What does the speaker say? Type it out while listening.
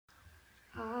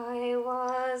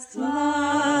as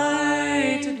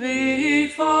light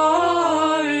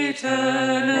before eternity.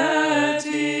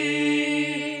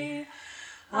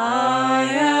 I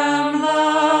am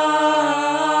light,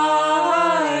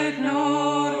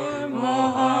 Nur Muhammadi.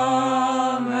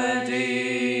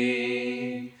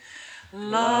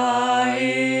 La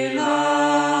ilaha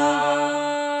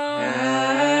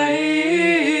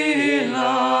illallah.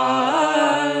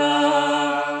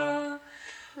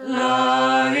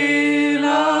 La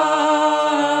ilaha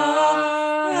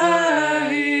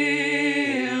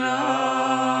illallah.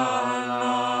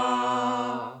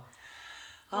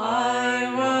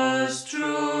 I was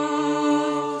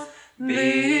truth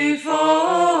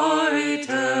before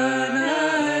eternity.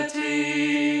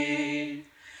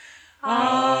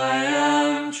 I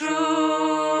am truth,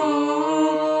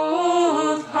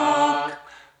 Haq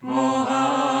Muhammadi.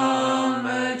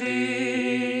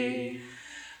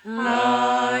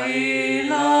 La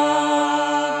ilaha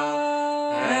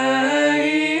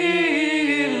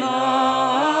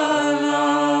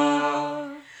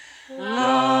illallah.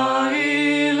 La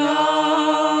ilaha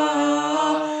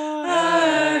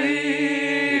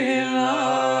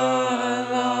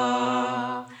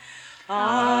illallah. I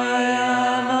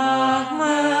am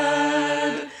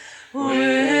Ahmad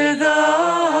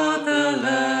without the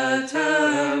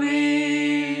letter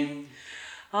Mim.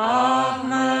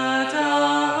 Ahmad,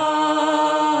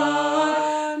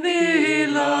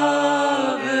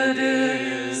 beloved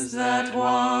is that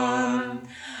one.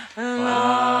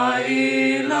 La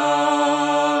ilaha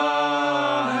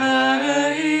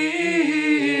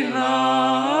illallah.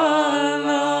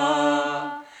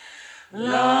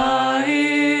 La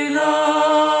ilaha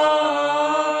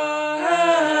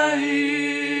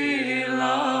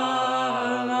illallah.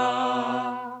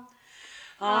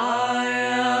 I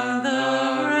am the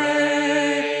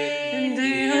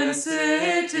radiant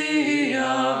city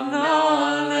of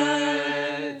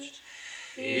knowledge.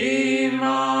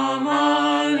 Imam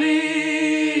Ali,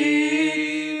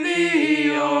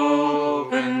 the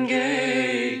open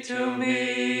gate to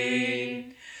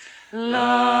me.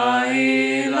 La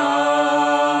ilaha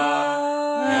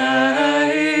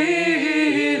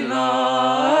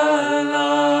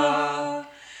illallah.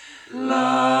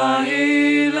 La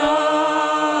ilaha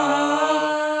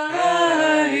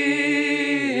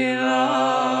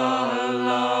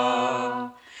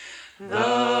illallah.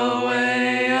 The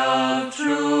way of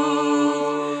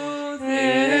truth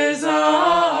is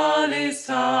Ali's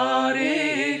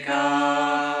tariqah.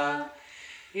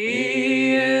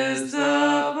 He is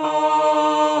the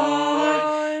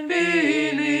point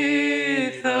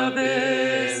beneath the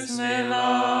Bismillah.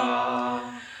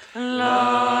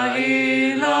 La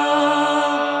ilaha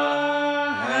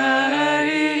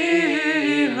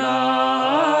illallah.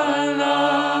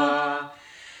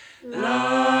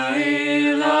 La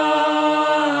ilaha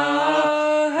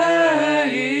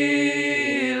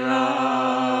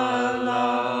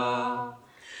illallah.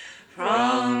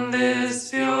 From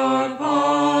this pure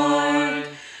point,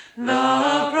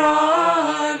 the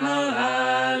primal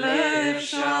Aleph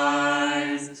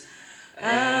shines,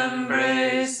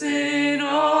 embracing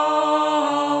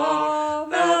all,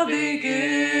 the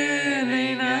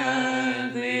beginning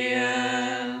and the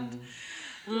end.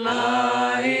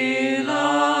 La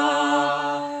ilaha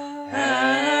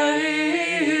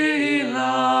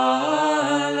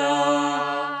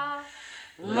illallah.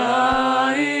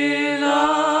 La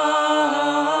ilaha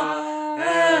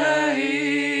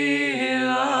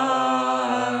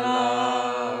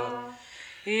illallah.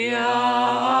 Ya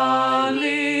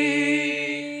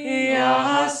Ali, Ya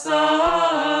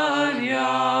Hassan,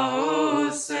 Ya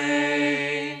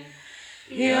Hussein,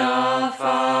 Ya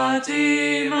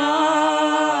Fatima,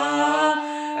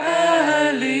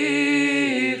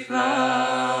 Alif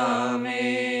Lam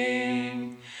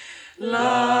Mim.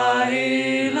 La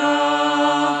ilaha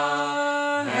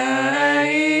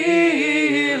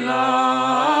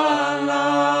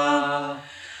illallah.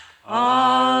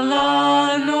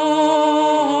 Allah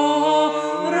Nur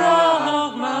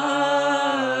Rahmatullah.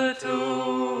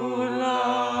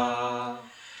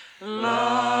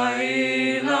 La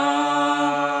ilaha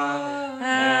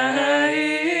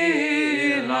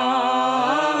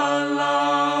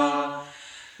illallah.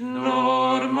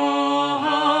 Nur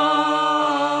Muhammad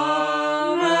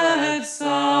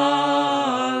sallallahu.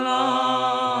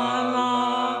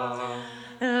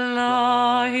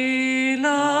 La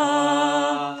ilaha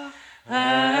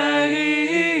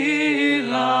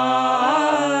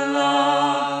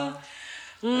illallah.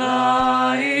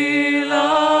 La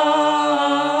ilaha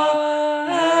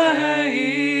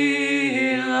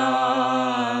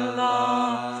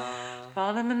illallah.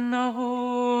 Father,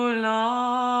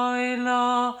 la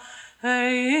ilaha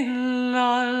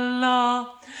illallah.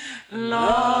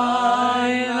 La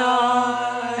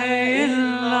ilaha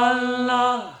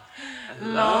illallah,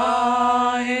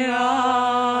 la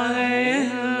ilaha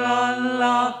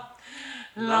illallah,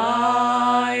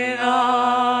 la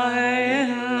ilaha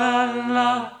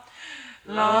illallah,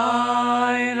 la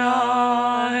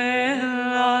ilaha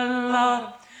illallah,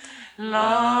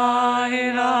 la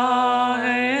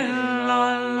ilaha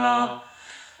illallah,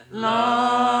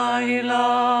 la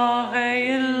ilaha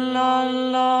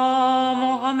illallah,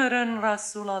 Muhammadan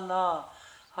Rasulallah,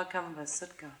 Hakam ve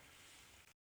Sıdka.